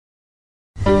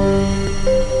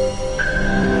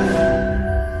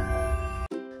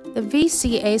The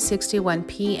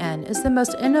VC-A61PN is the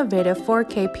most innovative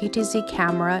 4K PTZ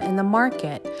camera in the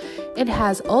market. It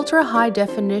has ultra-high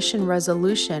definition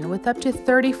resolution with up to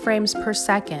 30 frames per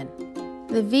second.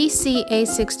 The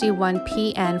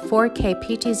VC-A61PN 4K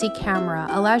PTZ camera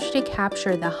allows you to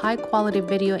capture the high-quality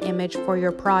video image for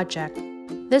your project.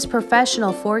 This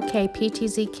professional 4K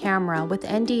PTZ camera with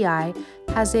NDI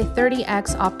has a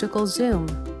 30x optical zoom.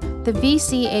 The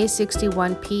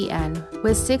VC-A61PN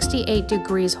with 68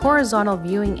 degrees horizontal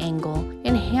viewing angle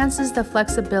enhances the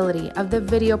flexibility of the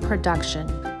video production.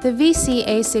 The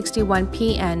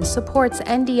VC-A61PN supports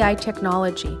NDI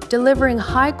technology, delivering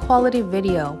high-quality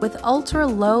video with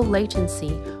ultra-low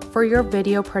latency for your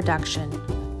video production.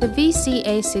 The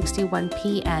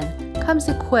VC-A61PN comes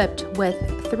equipped with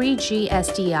 3G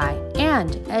SDI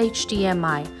and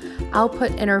HDMI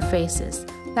output interfaces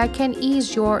that can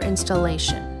ease your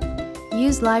installation.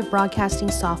 Use live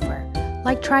broadcasting software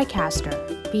like TriCaster,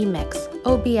 vMix,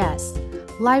 OBS,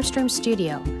 Livestream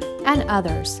Studio, and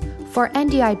others for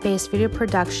NDI-based video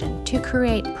production to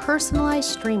create personalized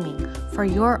streaming for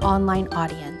your online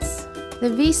audience. The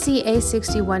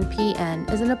VC-A61PN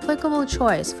is an applicable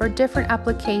choice for different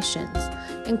applications,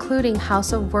 including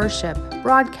house of worship,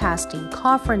 broadcasting,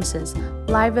 conferences,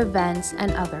 live events,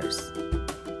 and others.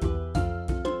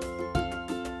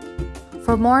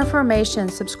 For more information,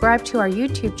 subscribe to our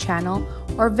YouTube channel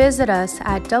or visit us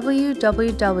at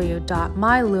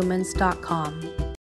www.mylumens.com.